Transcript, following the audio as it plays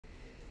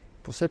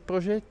Pour ce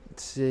projet,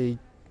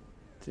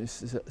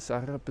 ça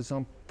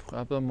représente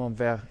probablement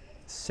vers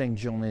 5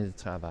 journées de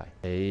travail.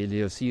 Et il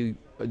y a aussi,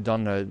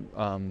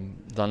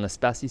 dans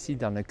l'espace ici,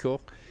 dans la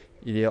cour,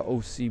 il y a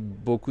aussi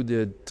beaucoup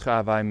de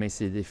travail, mais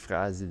c'est des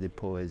phrases et des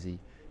poésies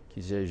que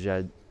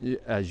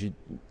j'ajoute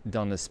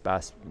dans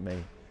l'espace, mais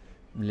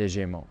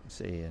légèrement.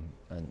 C'est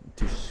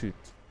tout de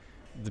suite.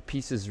 The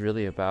piece is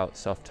really about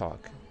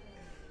self-talk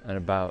and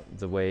about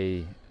the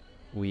way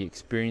we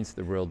experience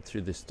the world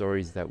through the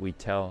stories that we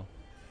tell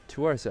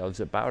to ourselves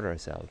about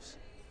ourselves.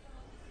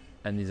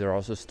 And these are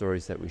also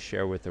stories that we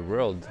share with the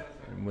world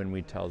when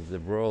we tell the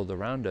world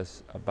around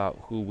us about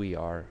who we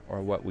are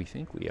or what we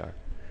think we are.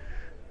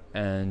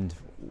 And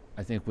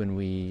I think when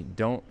we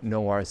don't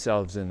know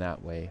ourselves in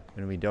that way,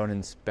 when we don't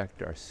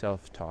inspect our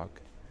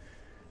self-talk,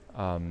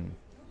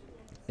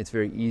 it's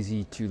very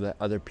easy to let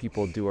other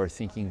people do our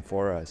thinking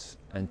for us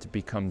and to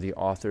become the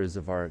authors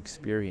of our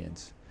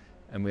experience.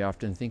 And we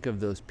often think of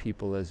those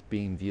people as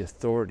being the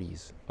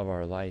authorities of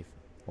our life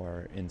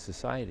or in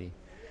society.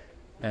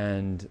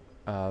 And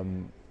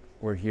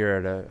we're here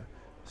at a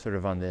sort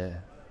of on the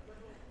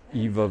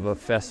eve of a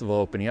festival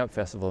opening up,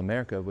 Festival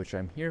AMRICA, which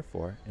I'm here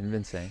for in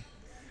Vincennes.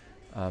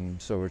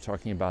 So we're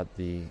talking about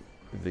the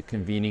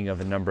convening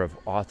of a number of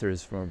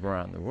authors from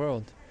around the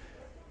world.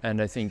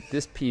 And I think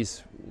this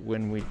piece,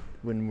 when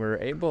we're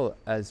able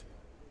as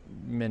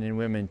men and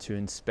women to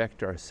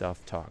inspect our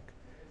self-talk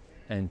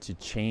and to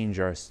change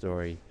our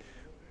story,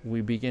 we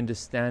begin to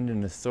stand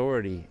in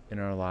authority in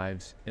our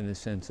lives in the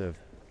sense of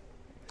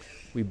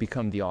we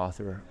become the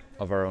author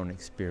of our own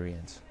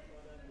experience.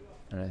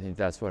 And I think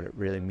that's what it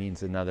really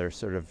means, another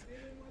sort of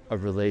a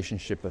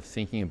relationship of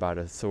thinking about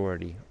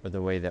authority, or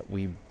the way that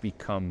we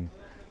become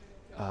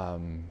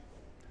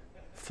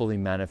fully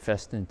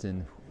manifestant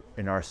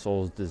in our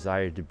soul's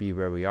desire to be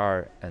where we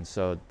are. And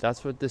so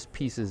that's what this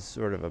piece is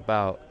sort of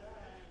about.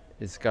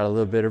 It's got a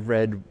little bit of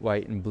red,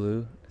 white and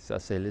blue.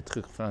 Ça c'est le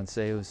truc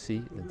français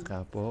aussi, le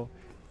drapeau,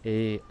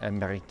 et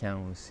américain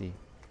aussi.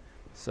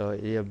 So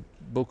il y a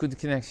beaucoup de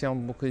connexions,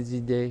 beaucoup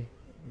d'idées,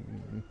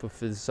 un peu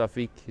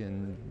philosophiques,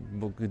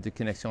 beaucoup de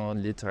connexions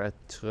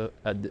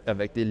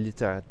avec des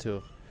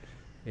littératures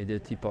et de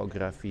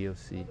typographie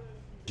aussi.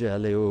 J'ai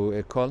allé aux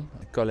écoles,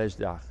 collège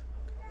d'art.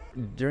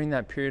 During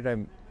that period,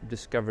 I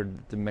discovered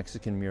the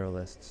Mexican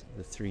muralists,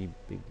 the 3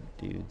 big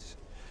dudes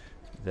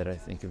that I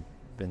think have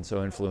been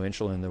so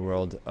influential in the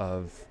world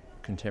of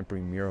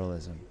contemporary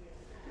muralism.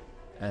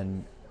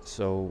 And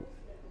so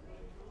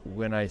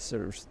when I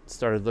sort of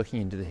started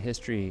looking into the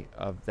history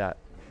of that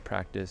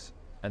practice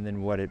and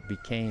then what it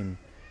became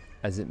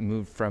as it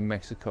moved from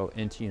Mexico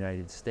into the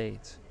United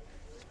States,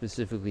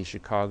 specifically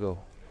Chicago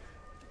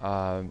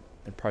and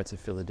parts of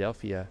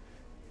Philadelphia,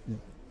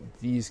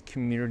 these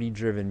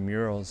community-driven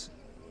murals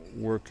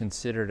were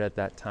considered at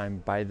that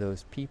time by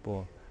those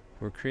people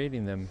who were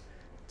creating them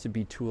to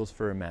be tools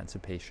for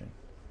emancipation.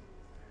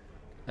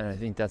 And I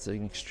think that's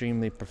an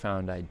extremely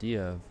profound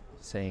idea of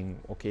saying,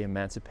 okay,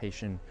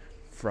 emancipation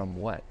from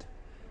what?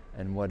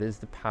 And what is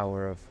the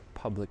power of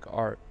public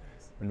art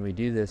when we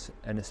do this?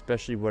 And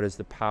especially what is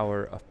the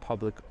power of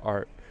public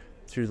art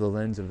through the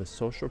lens of a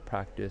social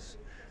practice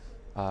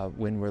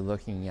when we're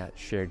looking at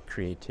shared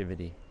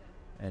creativity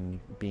and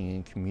being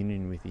in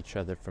communion with each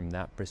other from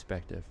that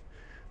perspective.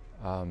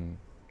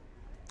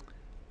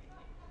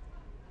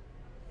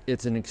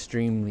 It's an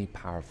extremely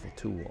powerful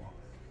tool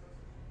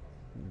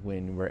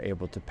when we're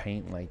able to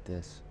paint like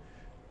this.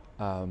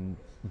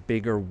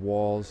 Bigger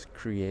walls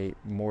create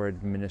more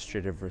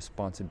administrative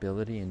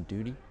responsibility and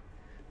duty.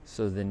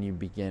 So then you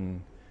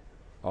begin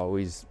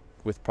always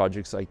with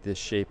projects like this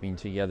shaping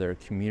together a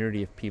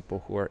community of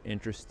people who are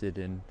interested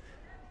in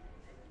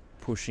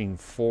pushing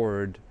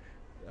forward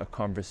a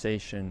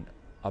conversation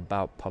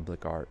about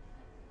public art.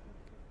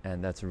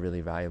 And that's a really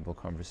valuable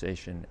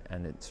conversation,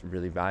 and it's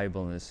really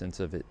valuable in the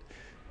sense of it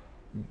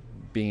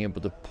being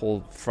able to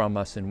pull from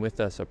us and with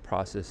us a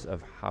process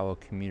of how a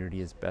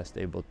community is best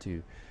able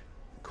to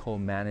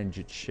co-manage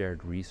its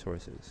shared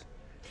resources.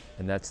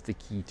 And that's the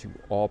key to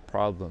all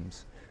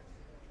problems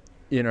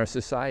in our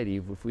society.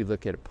 If we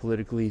look at it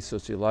politically,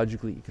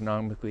 sociologically,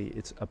 economically,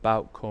 it's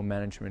about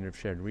co-management of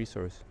shared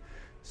resource.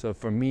 So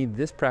for me,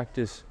 this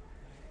practice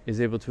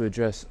is able to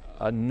address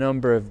a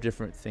number of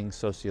different things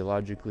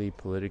sociologically,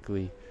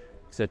 politically,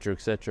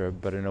 etc.,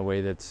 but in a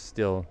way that's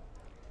still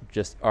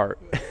just art.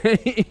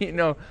 You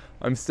know,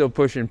 I'm still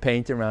pushing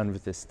paint around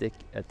with a stick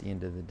at the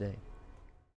end of the day.